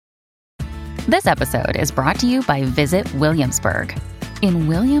This episode is brought to you by Visit Williamsburg. In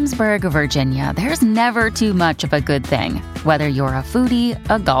Williamsburg, Virginia, there's never too much of a good thing. Whether you're a foodie,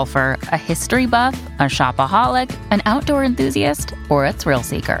 a golfer, a history buff, a shopaholic, an outdoor enthusiast, or a thrill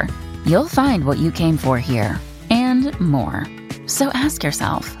seeker, you'll find what you came for here and more. So ask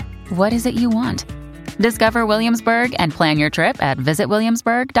yourself, what is it you want? Discover Williamsburg and plan your trip at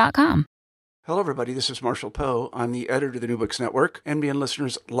visitwilliamsburg.com. Hello, everybody. This is Marshall Poe. I'm the editor of the New Books Network. NBN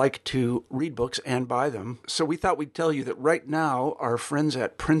listeners like to read books and buy them. So we thought we'd tell you that right now, our friends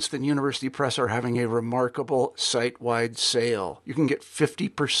at Princeton University Press are having a remarkable site-wide sale. You can get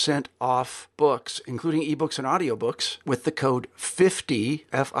 50% off books, including ebooks and audiobooks, with the code 50,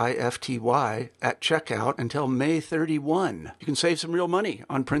 F-I-F-T-Y, at checkout until May 31. You can save some real money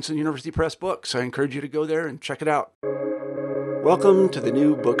on Princeton University Press books. I encourage you to go there and check it out. Welcome to the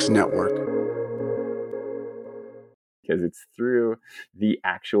New Books Network. Because it's through the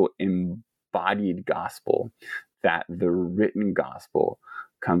actual embodied gospel that the written gospel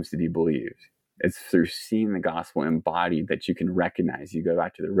comes to be believed. It's through seeing the gospel embodied that you can recognize. You go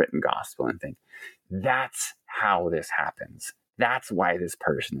back to the written gospel and think, that's how this happens. That's why this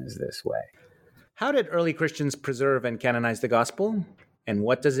person is this way. How did early Christians preserve and canonize the gospel? And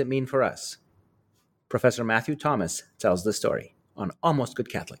what does it mean for us? Professor Matthew Thomas tells the story on Almost Good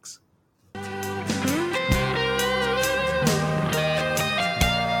Catholics.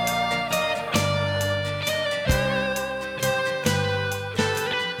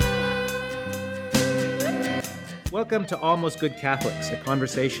 Welcome to Almost Good Catholics, a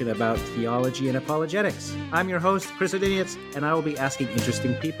conversation about theology and apologetics. I'm your host, Chris Adinius, and I will be asking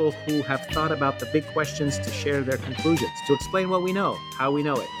interesting people who have thought about the big questions to share their conclusions, to explain what we know, how we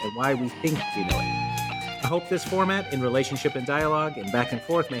know it, and why we think we know it. I hope this format in relationship and dialogue and back and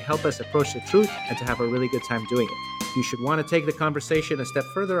forth may help us approach the truth and to have a really good time doing it. If you should want to take the conversation a step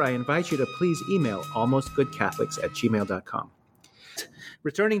further, I invite you to please email almostgoodcatholics@gmail.com.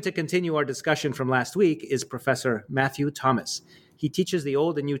 Returning to continue our discussion from last week is Professor Matthew Thomas. He teaches the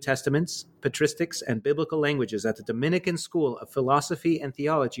Old and New Testaments, patristics, and biblical languages at the Dominican School of Philosophy and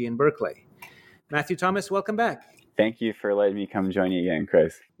Theology in Berkeley. Matthew Thomas, welcome back. Thank you for letting me come join you again,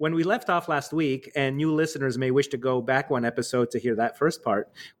 Chris. When we left off last week, and new listeners may wish to go back one episode to hear that first part,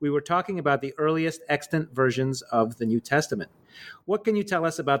 we were talking about the earliest extant versions of the New Testament. What can you tell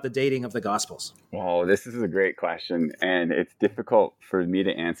us about the dating of the Gospels? Well, this is a great question, and it's difficult for me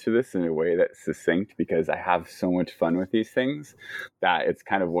to answer this in a way that's succinct because I have so much fun with these things that it's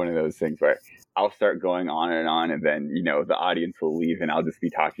kind of one of those things where I'll start going on, and then, the audience will leave and I'll just be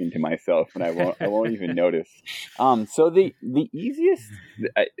talking to myself and I won't even notice. So the easiest,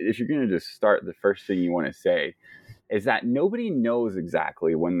 if you're going to just start, the first thing you want to say is that nobody knows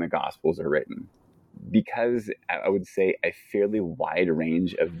exactly when the Gospels are written, because I would say a fairly wide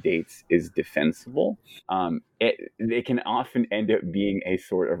range of dates is defensible. It can often end up being a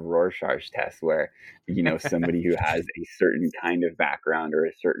sort of Rorschach test where, somebody who has a certain kind of background or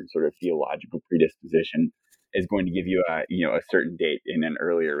a certain sort of theological predisposition is going to give you a certain date in an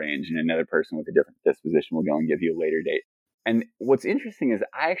earlier range, and another person with a different disposition will go and give you a later date. And what's interesting is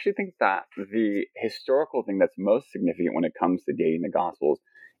I actually think that the historical thing that's most significant when it comes to dating the Gospels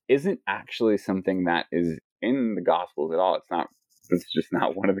isn't actually something that is in the Gospels at all. It's just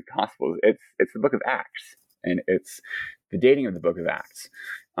not one of the Gospels. It's the book of Acts, and it's the dating of the book of Acts.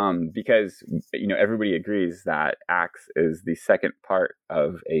 Because, everybody agrees that Acts is the second part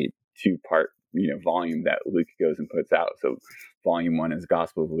of a two-part, volume that Luke goes and puts out. So volume 1 is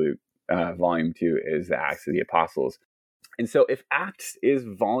Gospel of Luke. Volume 2 is the Acts of the Apostles. And so if Acts is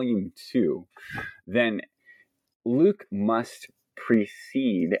volume 2, then Luke must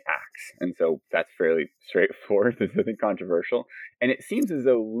precede Acts. And so that's fairly straightforward. There's nothing controversial. And it seems as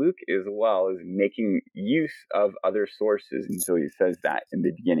though Luke as well is making use of other sources. And so he says that in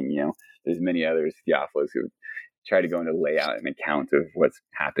the beginning, there's many others, Theophilus, who try to go and lay out an account of what's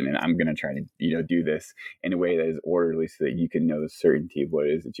happened. And I'm going to try to, do this in a way that is orderly so that you can know the certainty of what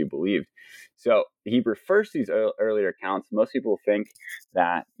it is that you believed. So he refers to these earlier accounts. Most people think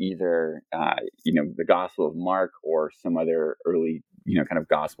that either, the Gospel of Mark or some other early, kind of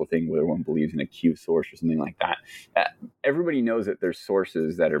gospel thing where one believes in a Q source or something like that. Everybody knows that there's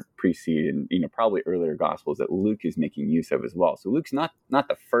sources that are preceded, probably earlier Gospels that Luke is making use of as well. So Luke's not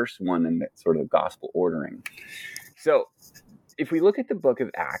the first one in that sort of gospel ordering. So if we look at the book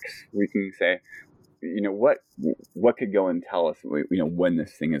of Acts, we can say, what could go and tell us, when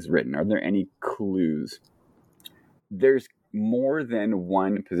this thing is written? Are there any clues? There's more than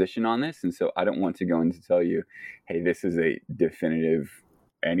one position on this, and so I don't want to go in to tell you, hey, this is a definitive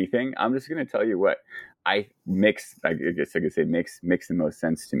anything. I'm just going to tell you what I guess I could say makes the most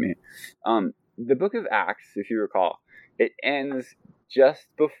sense to me. the book of Acts, if you recall, it ends just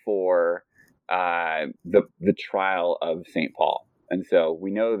before the trial of St. Paul. And so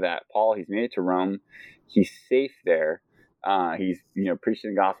we know that Paul, he's made it to Rome. He's safe there. He's,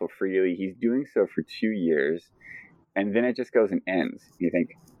 preaching the gospel freely. He's doing so for 2 years. And then it just goes and ends. You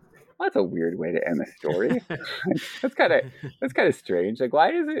think, well, that's a weird way to end the story. That's kind of strange. Like,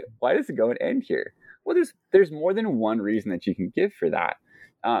 why does it go and end here? Well, there's more than one reason that you can give for that.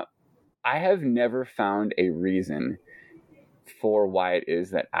 I have never found a reason for why it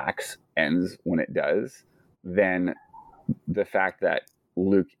is that Acts ends when it does, than the fact that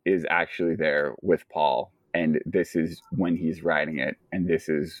Luke is actually there with Paul, and this is when he's writing it, and this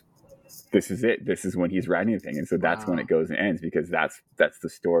is it. This is when he's writing the thing, and so that's when it goes and ends, because that's the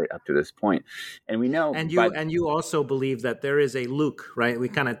story up to this point. And we know, and you also believe that there is a Luke, right? We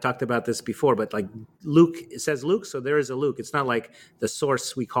kind of talked about this before, but like Luke, it says Luke, so there is a Luke. It's not like the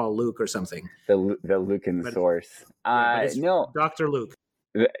source we call Luke or something. The Luke in the source. No, Dr. Luke.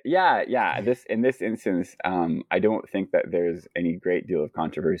 Yeah. In this instance, I don't think that there's any great deal of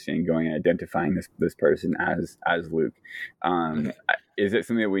controversy in going and identifying this person as Luke. Okay. Is it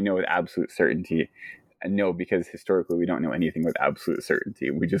something that we know with absolute certainty? No, because historically we don't know anything with absolute certainty.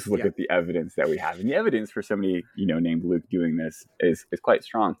 We just look at the evidence that we have, and the evidence for somebody named Luke doing this is quite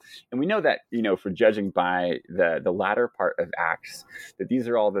strong. And we know that for judging by the latter part of Acts, that these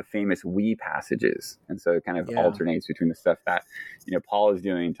are all the famous we passages, and so it kind of alternates between the stuff that Paul is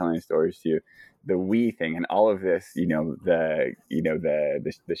doing, telling the stories to the we thing, and all of this, the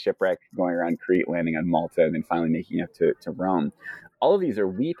shipwreck, going around Crete, landing on Malta, and then finally making it to Rome. All of these are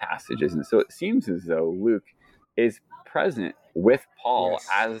we passages, and so it seems as though Luke is present with Paul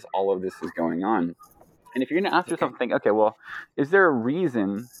as all of this is going on. And if you're going to ask yourself, think, okay, well, is there a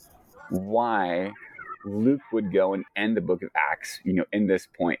reason why Luke would go and end the book of Acts, in this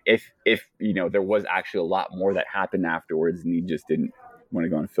point, if there was actually a lot more that happened afterwards, and he just didn't want to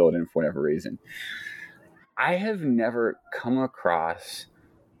go and fill it in for whatever reason? I have never come across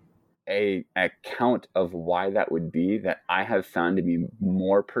a account of why that would be that I have found to be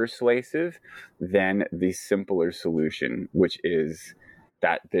more persuasive than the simpler solution, which is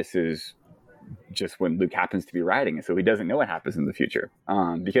that this is just when Luke happens to be writing it, so he doesn't know what happens in the future.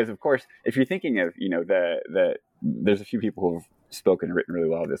 Because of course, if you're thinking of there's a few people who have spoken and written really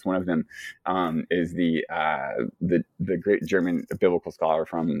well of this. One of them is the great German biblical scholar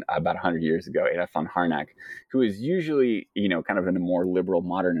from about 100 years ago, Adolf von Harnack, who is usually kind of in a more liberal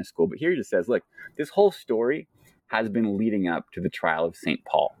modernist school, but here he just says, look, this whole story has been leading up to the trial of St.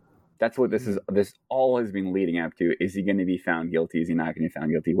 Paul. That's what this is. This all has been leading up to. Is he going to be found guilty? Is he not going to be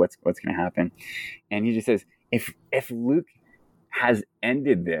found guilty? What's going to happen? And he just says, if Luke has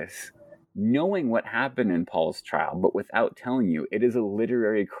ended this knowing what happened in Paul's trial, but without telling you, it is a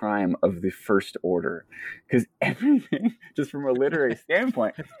literary crime of the first order, because everything, just from a literary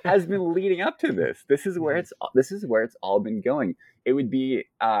standpoint, has been leading up to this. This is where it's all been going. It would be,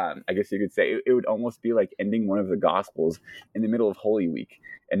 I guess you could say, it would almost be like ending one of the Gospels in the middle of Holy Week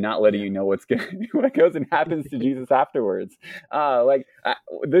and not letting you know what goes and happens to Jesus afterwards.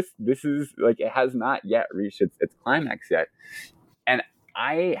 This is like, it has not yet reached its climax yet, and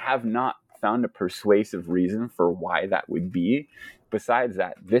I have not found a persuasive reason for why that would be, besides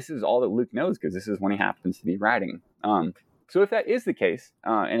that this is all that Luke knows, because this is when he happens to be writing. So if that is the case,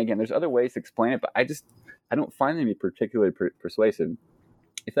 and again, there's other ways to explain it, but I don't find them to be particularly persuasive.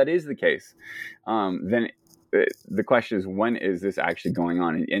 If that is the case, then the question is, when is this actually going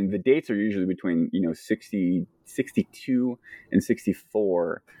on? And the dates are usually between 62 and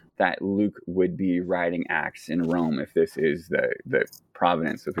 64 that Luke would be writing Acts in Rome, if this is the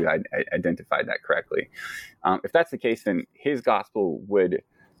provenance, if we identified that correctly. If that's the case, then his gospel would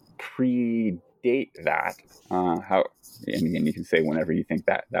predate that. And again, you can say whenever you think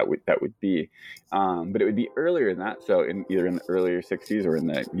that would be, but it would be earlier than that. So either in the earlier 60s or in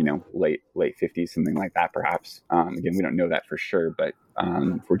the late 50s, something like that, perhaps. Again, we don't know that for sure, but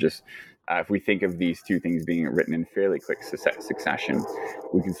if we think of these two things being written in fairly quick succession,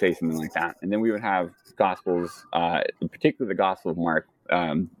 we can say something like that. And then we would have Gospels, particularly the Gospel of Mark.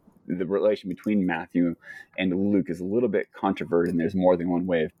 The relation between Matthew and Luke is a little bit controversial, and there's more than one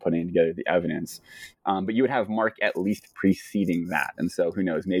way of putting together the evidence. But you would have Mark at least preceding that. And so who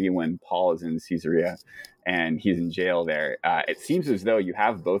knows, maybe when Paul is in Caesarea and he's in jail there, it seems as though you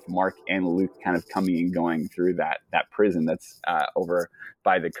have both Mark and Luke kind of coming and going through that prison that's over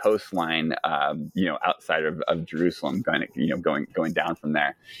by the coastline, outside of Jerusalem, going down from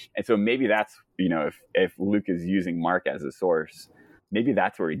there. And so maybe that's, if Luke is using Mark as a source, maybe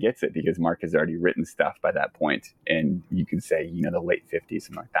that's where he gets it, because Mark has already written stuff by that point, and you could say, the late 50s,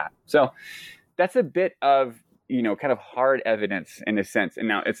 something like that. So that's a bit of, kind of hard evidence in a sense. And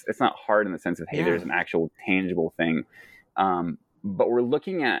now it's not hard in the sense of, hey, there's an actual tangible thing. But we're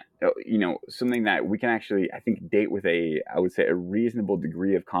looking at, something that we can actually, I think, date with a reasonable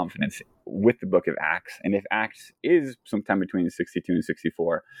degree of confidence with the book of Acts. And if Acts is sometime between 62 and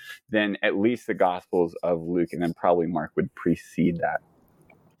 64, then at least the Gospels of Luke and then probably Mark would precede that.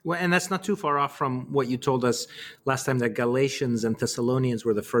 Well, and that's not too far off from what you told us last time, that Galatians and Thessalonians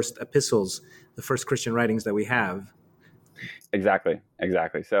were the first epistles, the first Christian writings that we have. Exactly.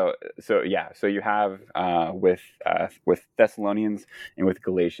 So you have with Thessalonians and with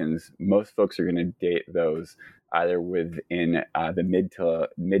Galatians, most folks are going to date those either within the mid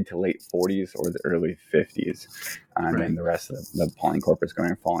to late 40s or the early 50s, and then the rest of the Pauline corpus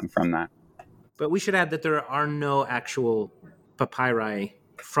falling from that. But we should add that there are no actual papyri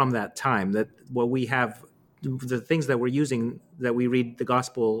from that time. That what we have, the things that we're using, that we read the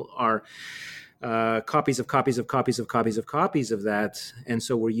gospel, are copies of that, and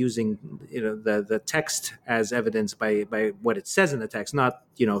so we're using the text as evidence by what it says in the text, not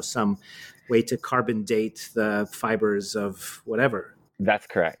some way to carbon date the fibers of whatever. That's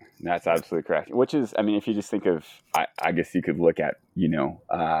correct. That's absolutely correct. Which is, I mean, if you just think of, I guess you could look at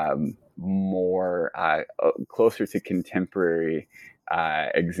more closer to contemporary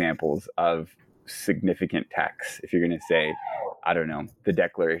examples of significant texts. If you're going to say, I don't know, the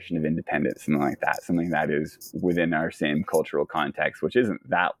Declaration of Independence, something like that, something that is within our same cultural context, which isn't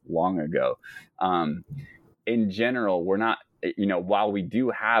that long ago. In general, we're not, while we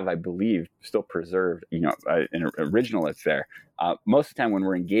do have, I believe, still preserved, an original that's there, most of the time when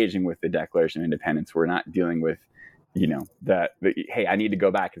we're engaging with the Declaration of Independence, we're not dealing with, hey, I need to go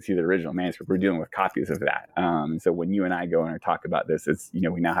back and see the original manuscript. We're dealing with copies of that. So when you and I go and talk about this, it's,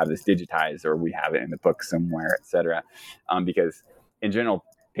 we now have this digitized, or we have it in the book somewhere, et cetera. Because in general,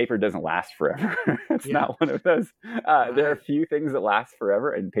 paper doesn't last forever. It's not one of those. There are a few things that last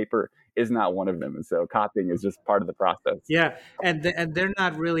forever, and paper is not one of them. And so copying is just part of the process. Yeah. And they're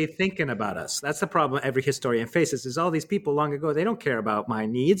not really thinking about us. That's the problem every historian faces, is all these people long ago, they don't care about my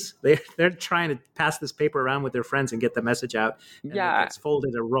needs. They're trying to pass this paper around with their friends and get the message out. And it gets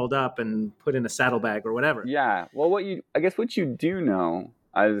folded or rolled up and put in a saddlebag or whatever. Yeah. Well, what you do know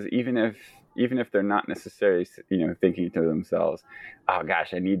is even if they're not necessarily, thinking to themselves, oh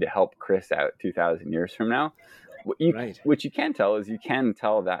gosh, I need to help Chris out 2,000 years from now. What you can tell is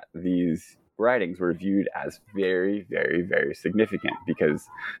that these writings were viewed as very, very, very significant because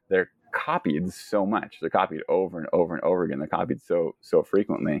they're copied so much. They're copied over and over and over again. They're copied so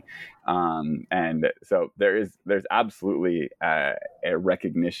frequently, and so there's absolutely a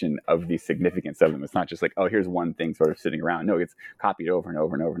recognition of the significance of them. It's not just like, oh, here's one thing sort of sitting around. No, it's copied over and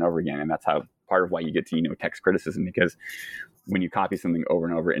over and over and over again, and that's how part of why you get to text criticism, because when you copy something over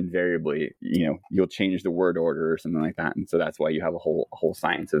and over, invariably, you'll change the word order or something like that. And so that's why you have a whole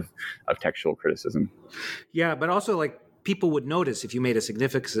science of textual criticism. Yeah, but also like people would notice if you made a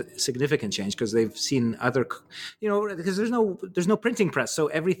significant change because they've seen other, because there's no printing press. So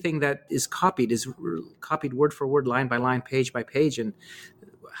everything that is copied word for word, line by line, page by page. And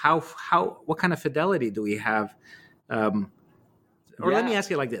what kind of fidelity do we have? Let me ask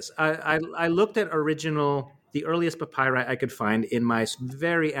you like this. I looked at the earliest papyri I could find in my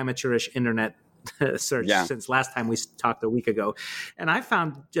very amateurish internet search since last time we talked a week ago. And I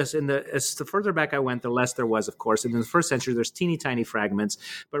found just the further back I went, the less there was, of course. And in the first century, there's teeny tiny fragments.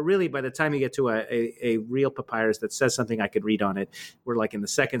 But really, by the time you get to a real papyrus that says something I could read on it, we're like in the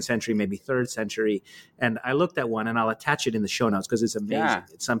 2nd century, maybe 3rd century. And I looked at one, and I'll attach it in the show notes because it's amazing. Yeah.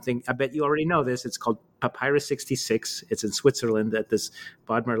 It's something, I bet you already know this. It's called Papyrus 66. It's in Switzerland at this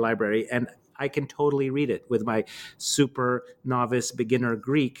Bodmer library. And I can totally read it with my super novice beginner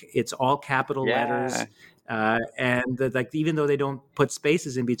Greek. It's all capital letters. And even though they don't put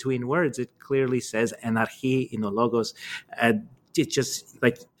spaces in between words, it clearly says "Anarchi in logos." It just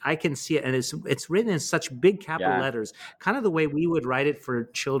like I can see it, and it's written in such big capital letters, kind of the way we would write it for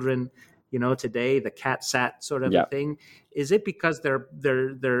children, today, the cat sat sort of a thing. Is it because they're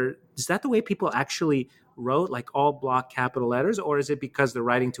is that the way people actually wrote, like all block capital letters, or is it because they're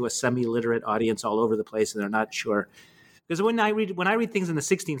writing to a semi-literate audience all over the place and they're not sure? Because when I read things in the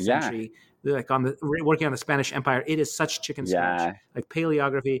 16th century, like working on the Spanish Empire, it is such chicken scratch. Like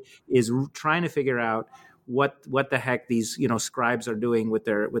paleography is trying to figure out what the heck these scribes are doing with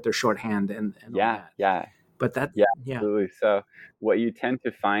their shorthand and all that. But absolutely. So what you tend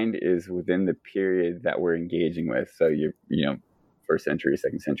to find is within the period that we're engaging with. So you 1st century,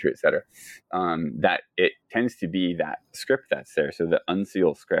 2nd century, et cetera, that it tends to be that script that's there. So the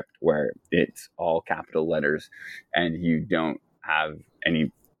uncial script where it's all capital letters and you don't have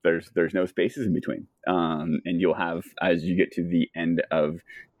any there's no spaces in between, and you'll have, as you get to the end of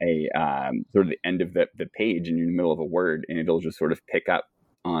a sort of the end of the page, and you're in the middle of a word, and it'll just sort of pick up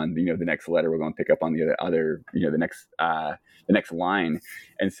on the next letter. We're going to pick up on the other the next line,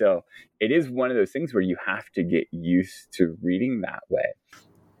 and so it is one of those things where you have to get used to reading that way.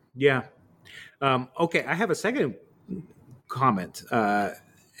 Yeah. Okay, I have a second comment,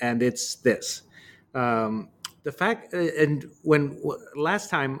 and it's this. The fact, and when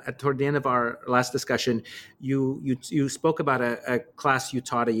last time, toward the end of our last discussion, you spoke about a class you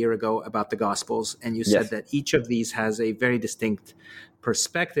taught a year ago about the Gospels, and you said that each of these has a very distinct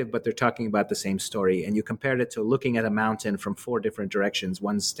perspective, but they're talking about the same story. And you compared it to looking at a mountain from 4 different directions,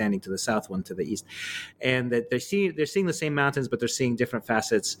 one standing to the south, one to the east, and that they're seeing the same mountains, but they're seeing different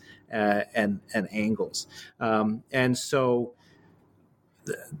facets and angles. And so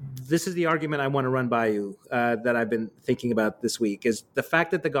this is the argument I want to run by you that I've been thinking about this week, is the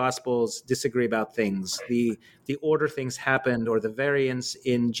fact that the Gospels disagree about things, the order things happened, or the variance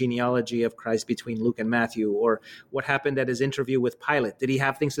in genealogy of Christ between Luke and Matthew, or what happened at his interview with Pilate. Did he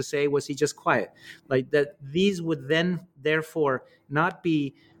have things to say? Was he just quiet? Like that, these would then therefore not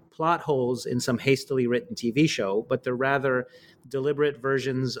be plot holes in some hastily written TV show, but they're rather deliberate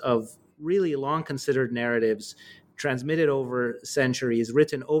versions of really long considered narratives transmitted over centuries,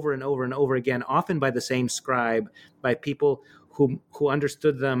 written over and over and over again, often by the same scribe, by people who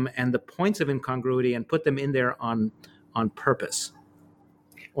understood them and the points of incongruity and put them in there on purpose,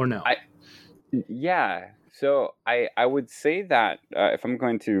 or no? So I would say that if I'm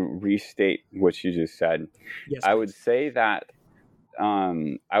going to restate what you just said, yes, I would say that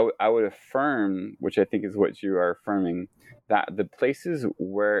I would affirm, which I think is what you are affirming, that the places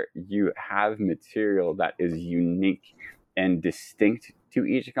where you have material that is unique and distinct to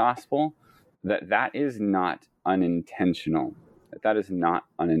each gospel, that is not unintentional. That is not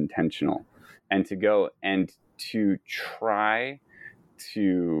unintentional. And to go and to try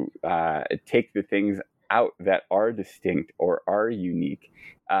to take the things out that are distinct or are unique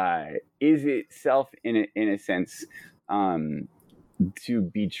is itself, in a sense, to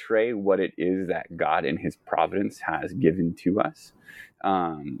betray what it is that God in his providence has given to us.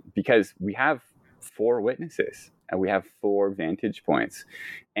 Because we have 4 witnesses and we have 4 vantage points.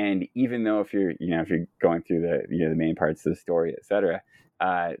 And even though if you're going through the main parts of the story, etc.,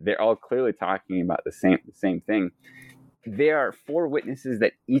 they're all clearly talking about the same thing. There are 4 witnesses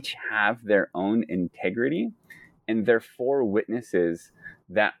that each have their own integrity, and they're 4 witnesses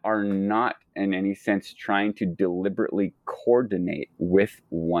that are not in any sense trying to deliberately coordinate with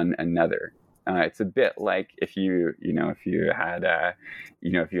one another. It's a bit like if you had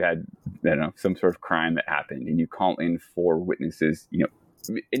some sort of crime that happened, and you call in 4 witnesses,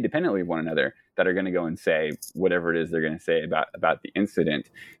 independently of one another, that are going to go and say whatever it is they're going to say about the incident,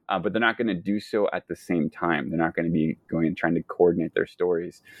 but they're not going to do so at the same time. They're not going to be going and trying to coordinate their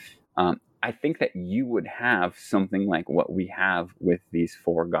stories. I think that you would have something like what we have with these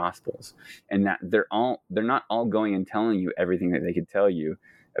 4 gospels, and that they're not all going and telling you everything that they could tell you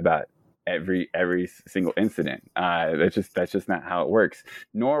about every single incident. That's just not how it works.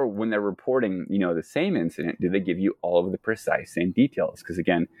 Nor when they're reporting, the same incident, do they give you all of the precise same details? Because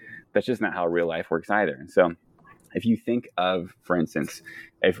again, that's just not how real life works either. And so, if you think of, for instance,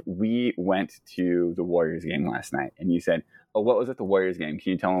 if we went to the Warriors game last night, and you said, "Oh, what was at the Warriors game?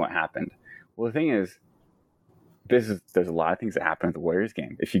 Can you tell me what happened?" Well, the thing is, there's a lot of things that happen at the Warriors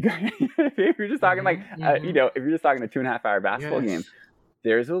game. If you're just talking if you're just talking a 2.5-hour basketball game,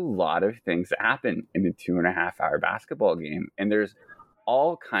 there's a lot of things that happen in the 2.5-hour basketball game, and there's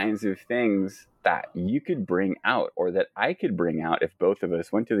all kinds of things that you could bring out, or that I could bring out if both of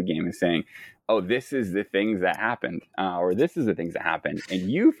us went to the game and saying, "Oh, this is the things that happened," or "This is the things that happened." And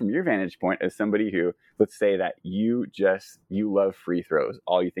you, from your vantage point, as somebody who, let's say that you love free throws,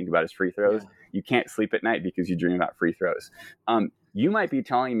 all you think about is free throws. Yeah. You can't sleep at night because you dream about free throws. You might be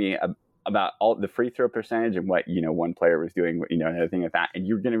telling me about all the free throw percentage and what one player was doing, another thing like that, and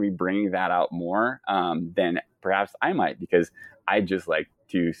you're going to be bringing that out more than perhaps I might, because I just like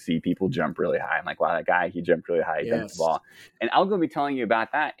to see people jump really high. I'm like, wow, that guy, he jumped really high, he dunked the ball. And I'll go be telling you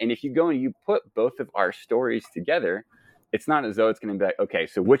about that. And if you go and you put both of our stories together, it's not as though it's going to be like, okay,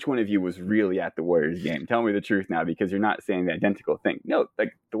 so which one of you was really at the Warriors game? Tell me the truth now, because you're not saying the identical thing. No,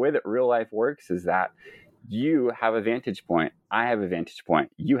 like the way that real life works is that you have a vantage point. I have a vantage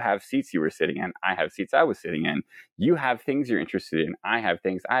point. You have seats you were sitting in. I have seats I was sitting in. You have things you're interested in. I have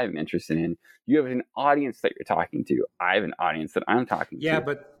things I'm interested in. You have an audience that you're talking to. I have an audience that I'm talking to. Yeah,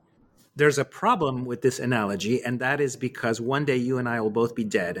 but There's a problem with this analogy, and that is because one day you and I will both be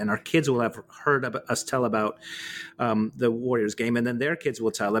dead, and our kids will have heard us tell about the Warriors game, and then their kids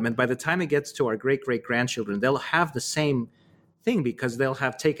will tell them. And by the time it gets to our great-great-grandchildren, they'll have the same thing because they'll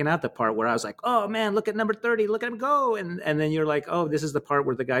have taken out the part where I was like, oh, man, look at number 30, look at him go. And then you're like, oh, this is the part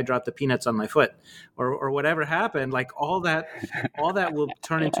where the guy dropped the peanuts on my foot or whatever happened. Like all that will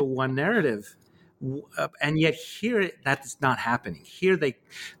turn into one narrative. And yet here, that's not happening. Here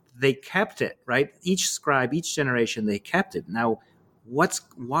they kept it, right? Each scribe, each generation, they kept it. Now, why,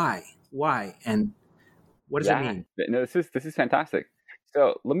 and what does it mean? No, this is fantastic.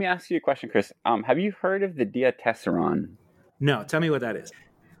 So let me ask you a question, Chris. Have you heard of the Diatessaron? No, tell me what that is.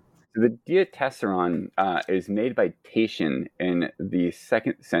 So the Diatessaron is made by Tatian in the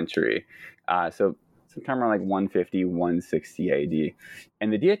 2nd century. So sometime around like 150, 160 AD.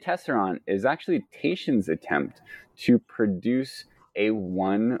 And the Diatessaron is actually Tatian's attempt to produce a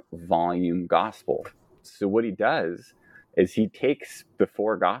 1-volume gospel. So what he does is he takes the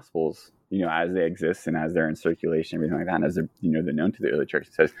 4 gospels, as they exist and as they're in circulation, everything like that, and as they're, they're known to the early church.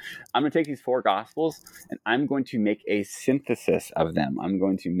 It says, I'm going to take these 4 gospels and I'm going to make a synthesis of them. I'm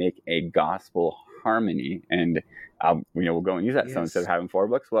going to make a gospel harmony, and we'll go and use that. Yes. So instead of having 4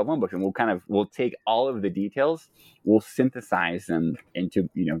 books, we'll have 1 book, and we'll take all of the details, we'll synthesize them into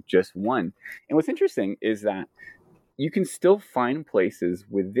just one. And what's interesting is that you can still find places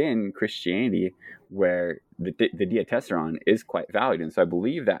within Christianity where the Diatessaron is quite valued. And so I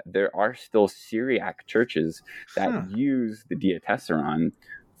believe that there are still Syriac churches that use the Diatessaron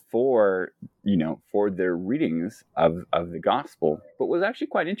for their readings of the gospel. But what's actually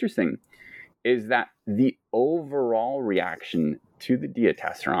quite interesting is that the overall reaction to the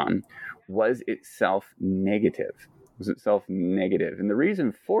Diatessaron was itself negative. And the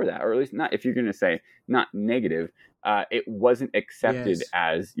reason for that, or at least not, if you're going to say not negative, it wasn't accepted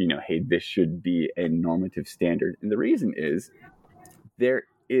as, hey, this should be a normative standard. And the reason is there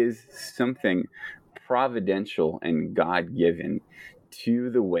is something providential and God-given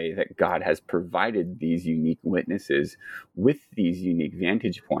to the way that God has provided these unique witnesses with these unique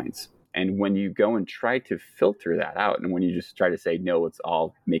vantage points. And when you go and try to filter that out, and when you just try to say, no, let's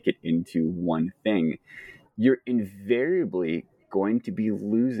all make it into one thing, you're invariably going to be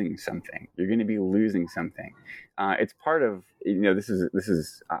losing something. You're going to be losing something. It's part of, this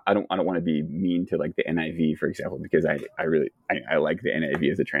is, I don't want to be mean to like the NIV, for example, because I like the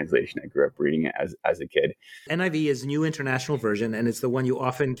NIV as a translation. I grew up reading it as a kid. NIV is New International Version, and it's the one you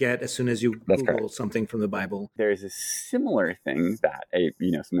often get as soon as you Google something from the Bible. There's a similar thing that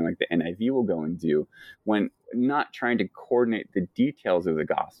something like the NIV will go and do when not trying to coordinate the details of the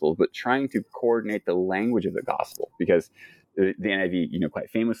gospel, but trying to coordinate the language of the gospel, because the NIV, quite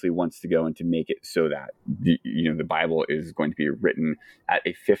famously wants to go and to make it so that the Bible is going to be written at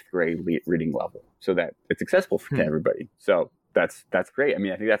a 5th grade reading level, so that it's accessible to everybody. So that's great. I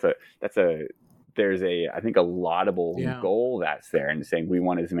mean, I think there's a laudable goal that's there, and saying we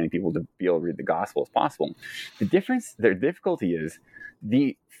want as many people to be able to read the gospel as possible. The difficulty is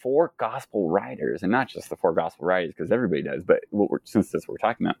the 4 gospel writers, and not just the 4 gospel writers, because everybody does, but since that's what we're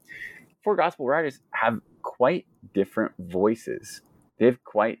talking about, 4 gospel writers have quite different voices. They have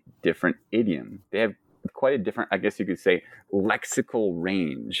quite different idiom. They have quite a different, I guess you could say, lexical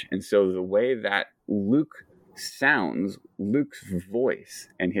range. And so the way that Luke sounds, Luke's voice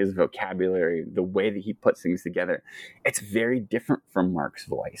and his vocabulary, the way that he puts things together, it's very different from Mark's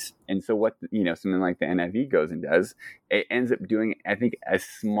voice. And so what, something like the NIV goes and does, it ends up doing, I think, a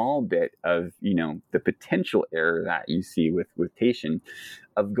small bit of, the potential error that you see with Tatian,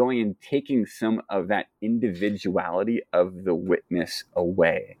 of going and taking some of that individuality of the witness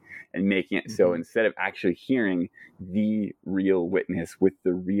away, and making it so instead of actually hearing the real witness with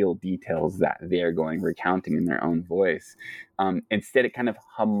the real details that they're recounting in their own voice, instead it kind of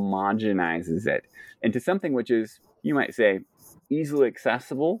homogenizes it into something which is, you might say, easily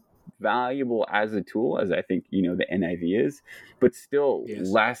accessible, valuable as a tool, as I think, the NIV is, but still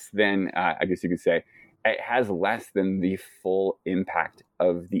less than, I guess you could say, it has less than the full impact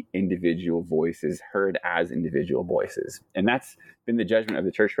of the individual voices heard as individual voices. And that's been the judgment of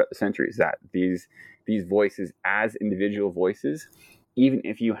the church throughout the centuries, that these voices as individual voices, even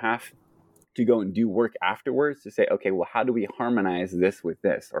if you have to go and do work afterwards to say, okay, well, how do we harmonize this with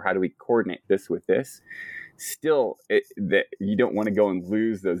this? Or how do we coordinate this with this? Still, you don't want to go and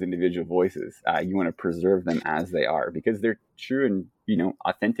lose those individual voices. You want to preserve them as they are, because they're true and,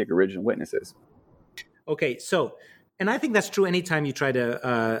 authentic original witnesses. Okay, so And I think that's true anytime you try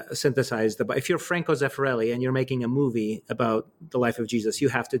to synthesize if you're Franco Zeffirelli and you're making a movie about the life of Jesus, you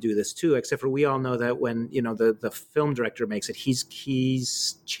have to do this too, except for we all know that when, the film director makes it,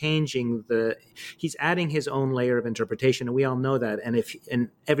 he's changing he's adding his own layer of interpretation. And we all know that. And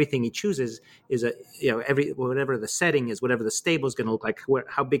everything he chooses is whatever the setting is, whatever the stable is going to look like,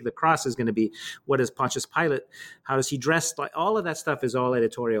 how big the cross is going to be, what is Pontius Pilate, how does he dress, like all of that stuff is all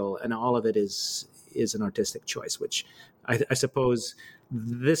editorial, and all of it is an artistic choice, which I suppose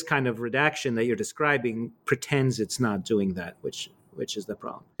this kind of redaction that you're describing pretends it's not doing that, which is the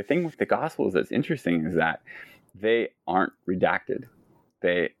problem. The thing with the Gospels that's interesting is that they aren't redacted.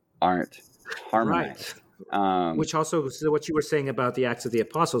 They aren't harmonized. Right. Which also is what you were saying about the Acts of the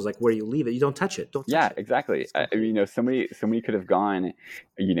Apostles, like where you leave it, you don't touch it. Don't touch it. Exactly. Somebody could have gone,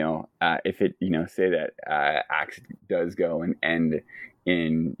 if it, say that Acts does go and end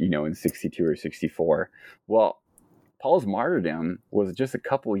in 62 or 64. Well, Paul's martyrdom was just a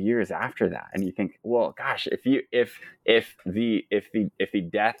couple years after that, and you think, well, gosh, if the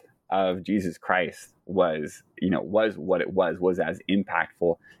death of Jesus Christ was what it was as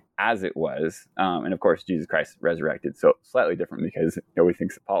impactful as it was, and of course Jesus Christ resurrected, so slightly different because nobody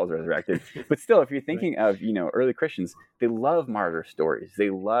thinks that Paul was resurrected. But still, if you're thinking of early Christians, they love martyr stories. They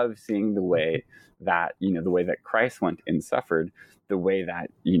love seeing the way that Christ went and suffered, the way that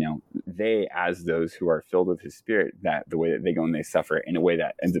they, as those who are filled with His Spirit, that the way that they go and they suffer in a way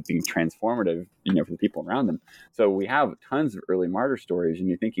that ends up being transformative for the people around them. So we have tons of early martyr stories, and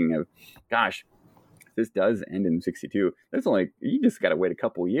you're thinking of, gosh, this does end in 62. That's only, you just got to wait a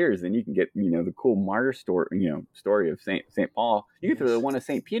couple years, and you can get the cool martyr story of Saint Paul. You can throw the one of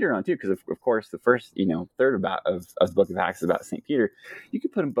Saint Peter on too, because of course the first third of the Book of Acts is about Saint Peter. You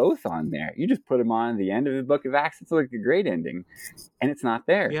could put them both on there. You just put them on the end of the Book of Acts. It's like a great ending, and it's not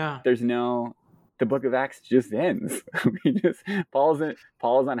there. Yeah, the Book of Acts just ends. Paul's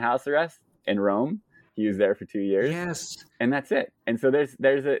on house arrest in Rome. He was there for 2 years. Yes, and that's it. And so there's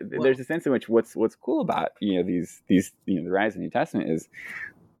a sense in which what's cool about these the rise of the New Testament is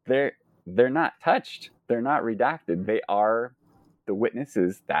they're not touched, they're not redacted. They are the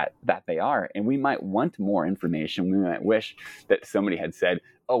witnesses that they are. And we might want more information. We might wish that somebody had said,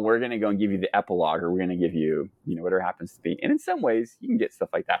 "Oh, we're going to go and give you the epilogue, or we're going to give you whatever happens to be." And in some ways, you can get stuff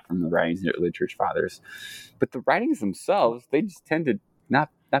like that from the writings of the early church fathers, but the writings themselves, they just tend to not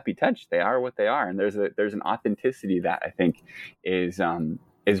be touched. They are what they are, and there's an authenticity that I think is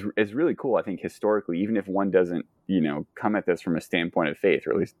really cool. I think historically, even if one doesn't come at this from a standpoint of faith,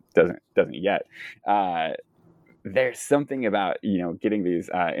 or at least doesn't yet, there's something about getting these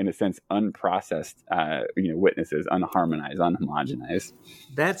in a sense unprocessed witnesses, unharmonized, unhomogenized.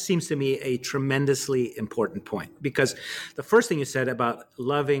 That seems to me a tremendously important point, because the first thing you said about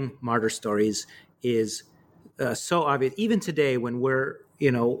loving martyr stories is so obvious. Even today, when we're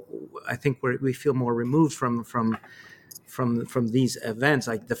I think we feel more removed from these events,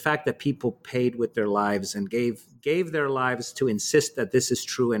 like the fact that people paid with their lives and gave their lives to insist that this is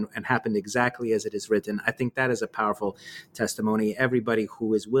true and happened exactly as it is written. I think that is a powerful testimony. Everybody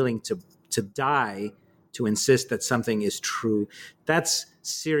who is willing to die to insist that something is true, that's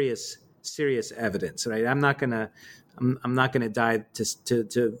serious evidence, right? I'm not gonna die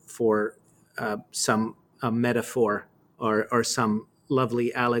for some metaphor or some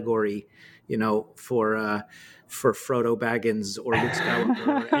lovely allegory, for Frodo Baggins or Luke Skywalker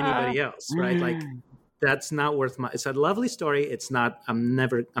or anybody else, right? Like, that's not worth it's a lovely story. It's not, I'm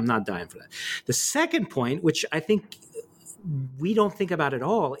not dying for that. The second point, which I think we don't think about at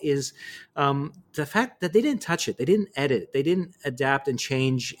all, is the fact that they didn't touch it. They didn't edit. They didn't adapt and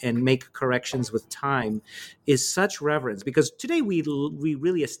change and make corrections with time, is such reverence. Because today we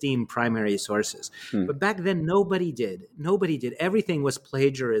really esteem primary sources. But back then, nobody did. Everything was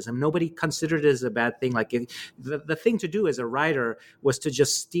plagiarism. Nobody considered it as a bad thing. Like, the thing to do as a writer was to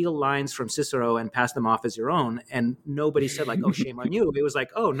just steal lines from Cicero and pass them off as your own. And nobody said like, "Oh, shame on you." It was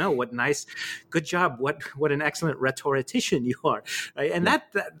like, "Oh no, what nice, good job. What an excellent rhetorician you are." Right? And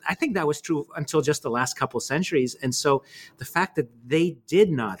that I think that was true until just the last couple centuries. And so the fact that they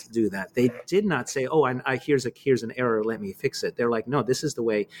did not do that, they did not say, "Oh, here's an error, let me fix it." They're like, "No, this is the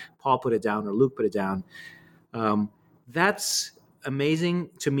way Paul put it down or Luke put it down." That's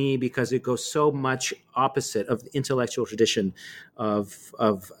amazing to me, because it goes so much opposite of the intellectual tradition of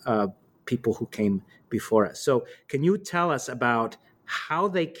people who came before us. So can you tell us about how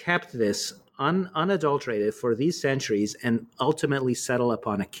they kept this unadulterated for these centuries and ultimately settle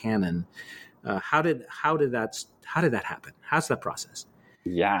upon a canon? How did that happen? How's that process?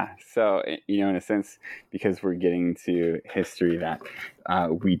 Yeah. So, in a sense, because we're getting to history that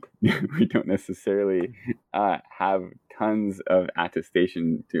we we don't necessarily have tons of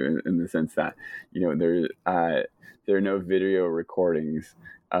attestation to, in the sense that there are no video recordings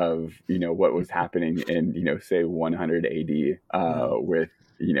of what was happening in say 100 AD with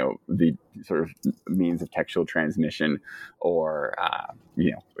the sort of means of textual transmission, or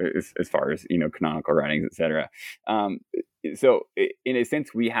as far as canonical writings, etc. So in a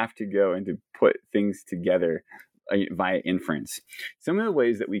sense, we have to go and to put things together via inference. Some of the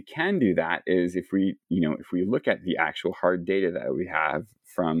ways that we can do that is if we look at the actual hard data that we have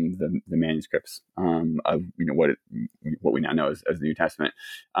from the manuscripts of what we now know as the New Testament.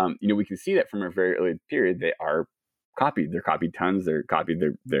 We can see that from a very early period they are copied. They're copied tons. They're copied.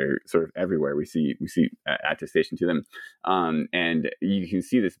 They're sort of everywhere. We see attestation to them, and you can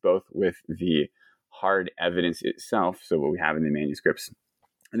see this both with the hard evidence itself. So what we have in the manuscripts.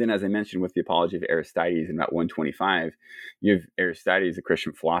 And then, as I mentioned, with the Apology of Aristides in about 125, you have Aristides, a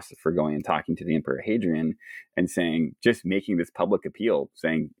Christian philosopher, going and talking to the Emperor Hadrian and saying, just making this public appeal,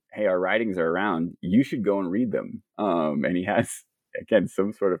 saying, hey, our writings are around, you should go and read them. And he has, again,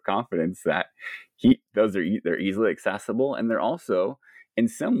 some sort of confidence that they're easily accessible, and they're also in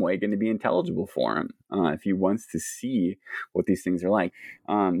some way going to be intelligible for him if he wants to see what these things are like.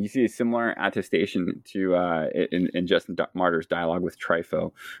 You see a similar attestation to in Justin Martyr's dialogue with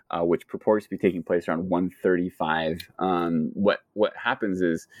Trypho, which purports to be taking place around 135. What happens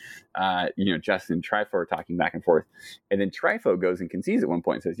is, Justin and Trypho are talking back and forth, and then Trypho goes and concedes at one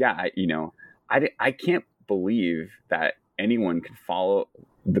point and says, "Yeah, I can't believe that anyone could follow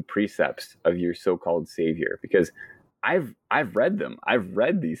the precepts of your so-called savior, because I've read them. I've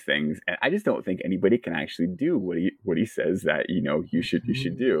read these things, and I just don't think anybody can actually do what he says that you should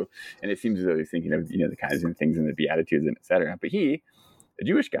do." And it seems as though he's thinking of the kinds of things in the Beatitudes and etc. But he, a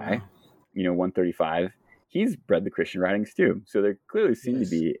Jewish guy, 135, he's read the Christian writings too. So they clearly seem to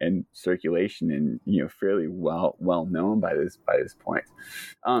be in circulation and fairly well known by this point.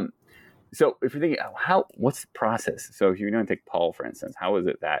 So if you're thinking, what's the process? So if you're going to take Paul, for instance, how is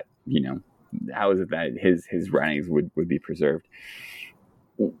it that his writings would be preserved?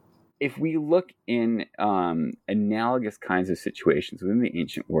 If we look in analogous kinds of situations within the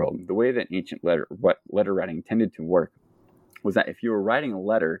ancient world, the way that ancient letter writing tended to work was that if you were writing a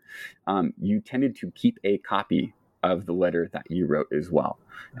letter, you tended to keep a copy of the letter that you wrote as well.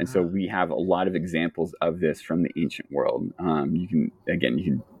 And so we have a lot of examples of this from the ancient world. You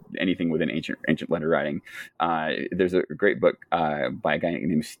can anything within ancient letter writing. There's a great book by a guy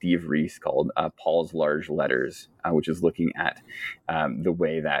named Steve Reese called Paul's Large Letters, which is looking at the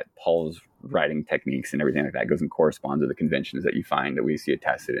way that Paul's writing techniques and everything like that goes and corresponds to the conventions that you find that we see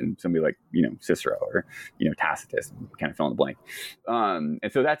attested in somebody like Cicero or Tacitus, kind of fill in the blank.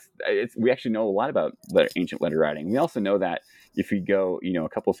 And so we actually know a lot about ancient letter writing. We also know that if we go a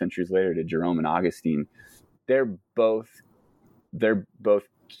couple centuries later to Jerome and Augustine, they're both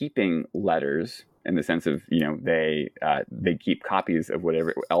keeping letters in the sense of they keep copies of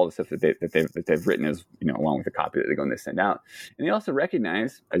all the stuff that they've written as along with the copy that they're going to send out. And they also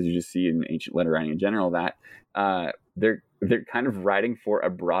recognize, as you just see in ancient letter writing in general, that they're kind of writing for a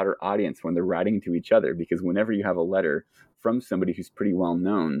broader audience when they're writing to each other, because whenever you have a letter from somebody who's pretty well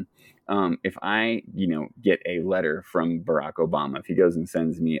known, if I get a letter from Barack Obama, if he goes and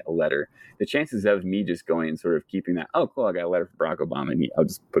sends me a letter, the chances of me just going and sort of keeping that, oh cool, I got a letter from Barack Obama, and I'll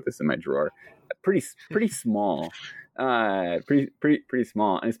just put this in my drawer, pretty small, pretty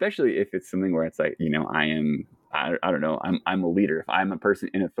small. And especially if it's something where it's like I don't know, I'm a leader. If I'm a person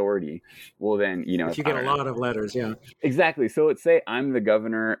in authority, well then, if you get a lot of letters, yeah. Exactly. So let's say I'm the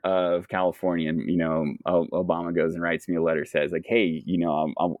governor of California, and, Obama goes and writes me a letter, says like, hey,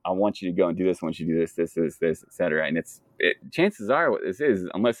 I want you to go and do this, I want you to do this, et cetera. And chances are what this is,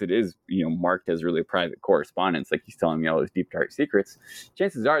 unless it is, marked as really private correspondence, like he's telling me all those deep, dark secrets,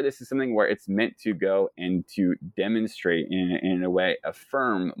 chances are this is something where it's meant to go and to demonstrate in a way,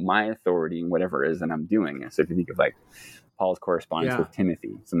 affirm my authority in whatever it is that I'm doing. So if you think of like Paul's correspondence with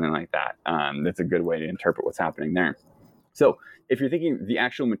Timothy, something like that, that's a good way to interpret what's happening there. So if you're thinking the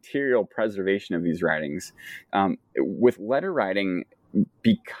actual material preservation of these writings, with letter writing,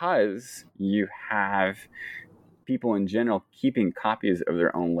 because you have people in general keeping copies of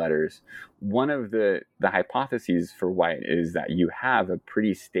their own letters, one of the hypotheses for why it is that you have a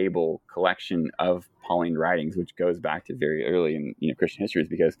pretty stable collection of Pauline writings, which goes back to very early in Christian history, is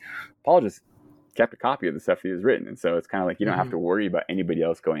because Paul just kept a copy of the stuff he has written. And so it's kind of like you don't have to worry about anybody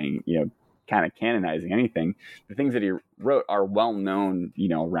else going, kind of canonizing anything. The things that he wrote are well known,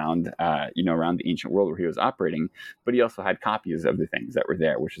 around the ancient world where he was operating, but he also had copies of the things that were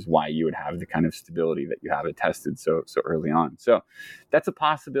there, which is why you would have the kind of stability that you have attested so early on. So that's a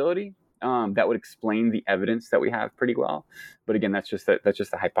possibility. That would explain the evidence that we have pretty well, but again, that's just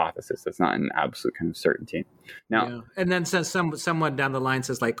a hypothesis. That's not an absolute kind of certainty. Now, and then someone down the line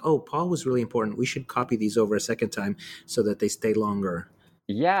says like, "Oh, Paul was really important. We should copy these over a second time so that they stay longer."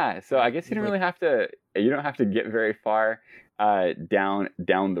 Yeah, so I guess you don't really have to. You don't have to get very far down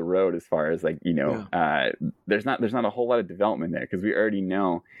the road as far as there's not a whole lot of development there, because we already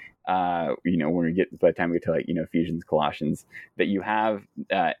know. When we get by the time we get to Ephesians, Colossians, that you have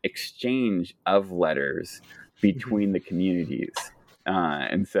exchange of letters between the communities,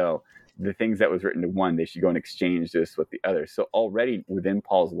 and so the things that was written to one, they should go and exchange this with the other. So already within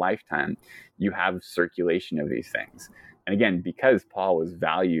Paul's lifetime, you have circulation of these things, and again, because Paul was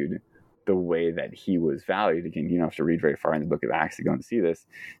valued the way that he was valued, again, you don't have to read very far in the book of Acts to go and see this.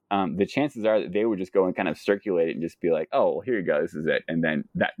 The chances are that they would just go and kind of circulate it and just be like, "Oh, well, here you go, this is it." And then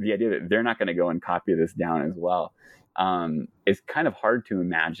the idea that they're not going to go and copy this down as well is kind of hard to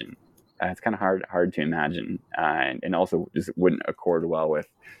imagine. It's kind of hard to imagine, and also just wouldn't accord well with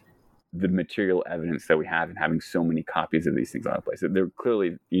the material evidence that we have in having so many copies of these things all over the place. They're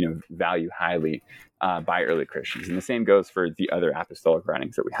clearly, valued highly by early Christians. And the same goes for the other apostolic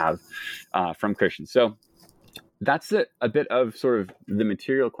writings that we have from Christians. So that's a bit of sort of the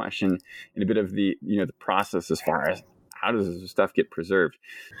material question and a bit of the, the process as far as how does this stuff get preserved.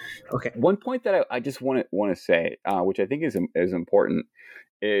 Okay. One point that I just want to say, which I think is important,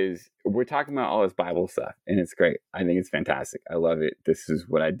 is we're talking about all this Bible stuff, and it's great. I think it's fantastic. I love it. This is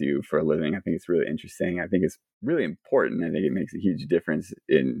what I do for a living. I think it's really interesting. I think it's really important. I think it makes a huge difference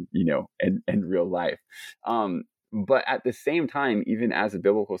in real life. But at the same time, even as a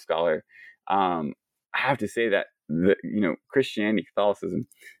biblical scholar, I have to say that Christianity, Catholicism,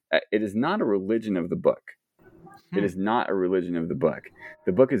 it is not a religion of the book. It is not a religion of the book.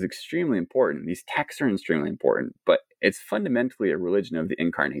 The book is extremely important. These texts are extremely important, but it's fundamentally a religion of the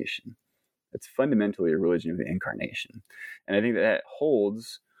incarnation. It's fundamentally a religion of the incarnation. And I think that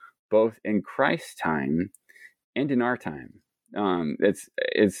holds both in Christ's time and in our time. It's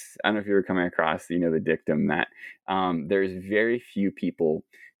I don't know if you were coming across, the dictum that there's very few people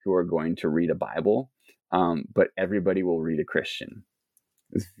who are going to read a Bible, but everybody will read a Christian.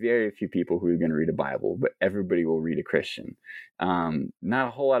 There's very few people who are going to read a Bible, but everybody will read a Christian. Not a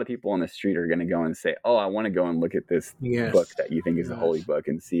whole lot of people on the street are going to go and say, "Oh, I want to go and look at this book that you think is a holy book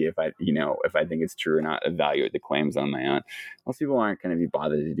and see if I think it's true or not, evaluate the claims on my own." Most people aren't going to be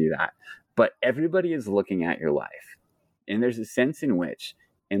bothered to do that. But everybody is looking at your life. And there's a sense in which,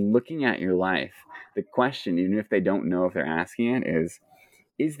 in looking at your life, the question, even if they don't know if they're asking it,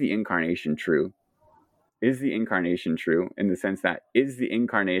 is the incarnation true? Is the incarnation true, in the sense that is the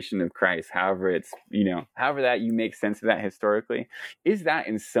incarnation of Christ, however that you make sense of that historically, is that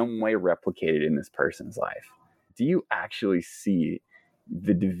in some way replicated in this person's life? Do you actually see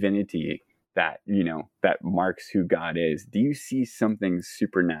the divinity that marks who God is? Do you see something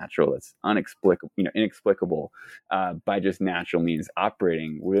supernatural that's inexplicable by just natural means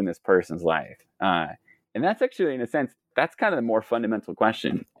operating within this person's life? And that's actually, in a sense, that's kind of the more fundamental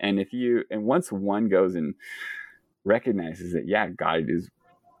question. And once one goes and recognizes that, yeah, God is,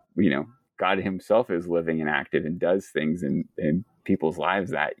 God himself is living and active and does things in people's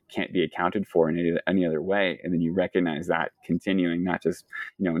lives that can't be accounted for in any other way. And then you recognize that continuing, not just,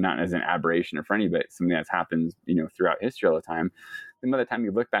 not as an aberration or funny, but something that's happened, throughout history all the time. Then by the time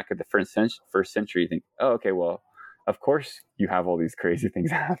you look back at the first century, you think, oh, okay, well, of course you have all these crazy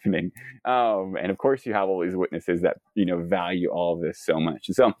things happening. And of course you have all these witnesses that, value all of this so much.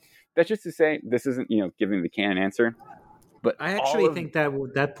 And so that's just to say, this isn't, giving the canon answer. But I actually think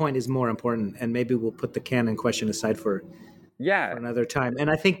that point is more important, and maybe we'll put the canon question aside for another time. And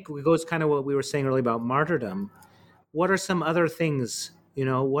I think it goes kind of what we were saying earlier about martyrdom. What are some other things,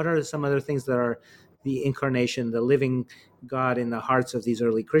 what are some other things that are the incarnation, the living God in the hearts of these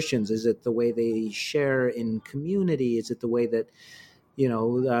early Christians? Is it the way they share in community? Is it the way that,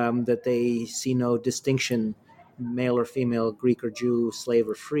 that they see no distinction, male or female, Greek or Jew, slave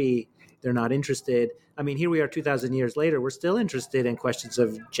or free? They're not interested. I mean, here we are 2,000 years later. We're still interested in questions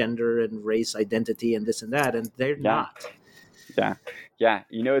of gender and race identity and this and that, and they're not. Yeah.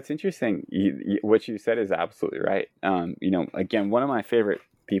 It's interesting. What you said is absolutely right. Again, one of my favorite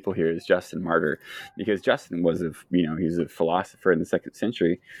people here is Justin Martyr, because Justin was he's a philosopher in the 2nd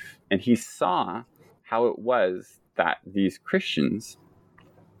century, and he saw how it was that these Christians,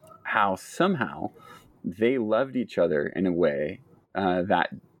 how somehow they loved each other in a way that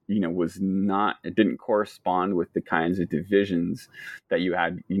it didn't correspond with the kinds of divisions that you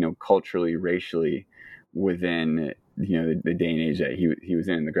had, culturally, racially within, the day and age that he was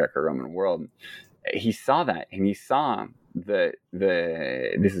in the Greco-Roman world. He saw that, and he saw this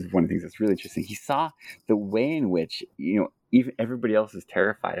is one of the things that's really interesting. He saw the way in which, even everybody else is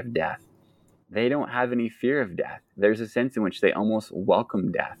terrified of death. They don't have any fear of death. There's a sense in which they almost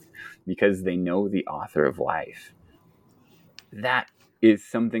welcome death because they know the author of life. That is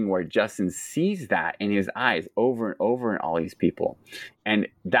something where Justin sees that in his eyes over and over in all these people. And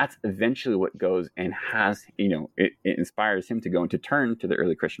that's eventually what goes and has, it inspires him to go and to turn to the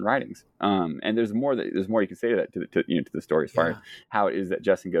early Christian writings. And there's more you can say to that, to the story as far as how it is that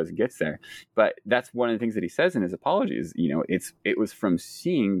Justin goes and gets there. But that's one of the things that he says in his apologies. It was from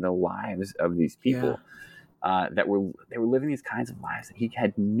seeing the lives of these people that they were living these kinds of lives that he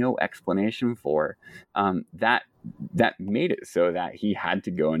had no explanation for, that made it so that he had to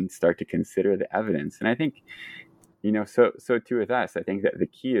go and start to consider the evidence. And I think, so too with us. I think that the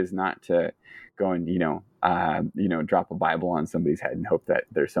key is not to go and, drop a Bible on somebody's head and hope that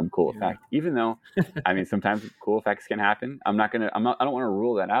there's some cool effect, even though, sometimes cool effects can happen. I don't want to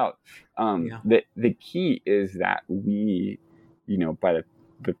rule that out. The key is that we, by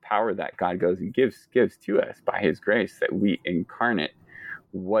the power that God goes and gives to us by his grace, that we incarnate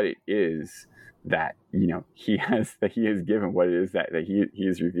what it is that he has given, what it is that he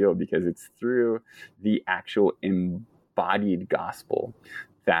has revealed, because it's through the actual embodied gospel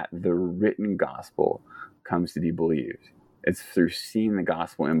that the written gospel comes to be believed. It's through seeing the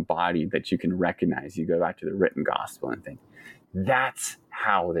gospel embodied that you can recognize. You go back to the written gospel and think, that's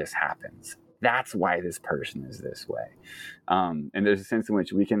how this happens. That's why this person is this way. And there's a sense in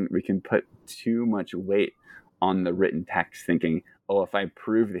which we can put too much weight on the written text, thinking, oh, if I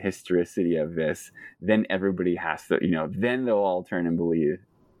prove the historicity of this, then everybody has to, then they'll all turn and believe.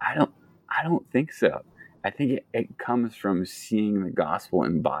 I don't think so. I think it comes from seeing the gospel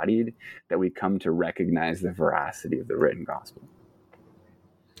embodied that we come to recognize the veracity of the written gospel.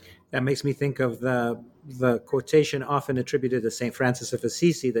 That makes me think of the quotation often attributed to St. Francis of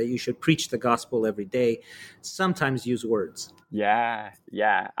Assisi that you should preach the gospel every day, sometimes use words. Yeah.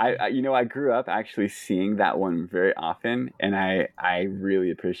 I grew up actually seeing that one very often, and I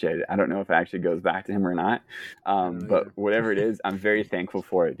really appreciate it. I don't know if it actually goes back to him or not, but whatever it is, I'm very thankful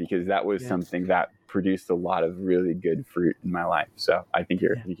for it, because that was something that produced a lot of really good fruit in my life. So I think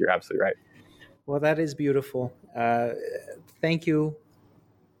you're absolutely right. Well, that is beautiful. Thank you,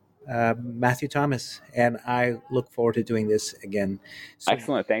 Matthew Thomas, and I look forward to doing this again soon.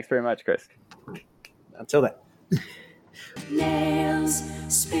 Excellent. Thanks very much, Chris. Until then. Nails,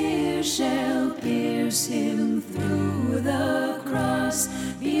 spear shall pierce him through the cross,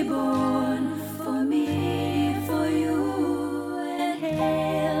 be born for me, for you, and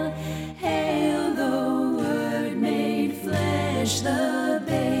hail, hail the Word made flesh, the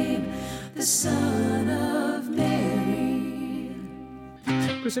babe, the Son of Mary.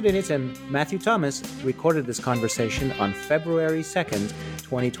 Chris Odinius and Matthew Thomas recorded this conversation on February 2nd,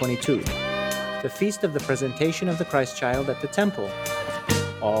 2022. The feast of the presentation of the Christ child at the temple,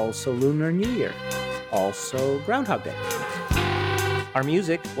 also Lunar New Year, also Groundhog Day. Our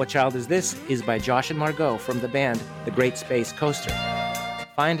music, What Child Is This?, is by Josh and Margot from the band The Great Space Coaster.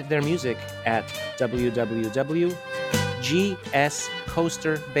 Find their music at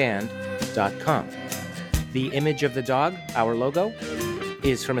www.gscoasterband.com. The image of the dog, our logo,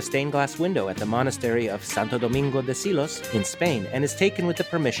 is from a stained glass window at the monastery of Santo Domingo de Silos in Spain, and is taken with the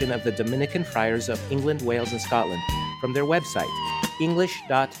permission of the Dominican Friars of England, Wales, and Scotland from their website,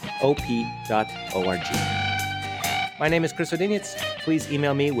 english.op.org. My name is Chris Odinius. Please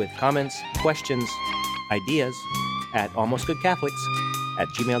email me with comments, questions, ideas at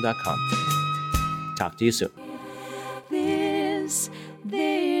almostgoodcatholics@gmail.com. Talk to you soon.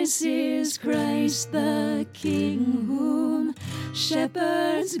 This is Christ the King, whom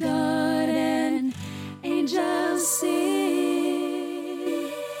shepherds guard and angels sing.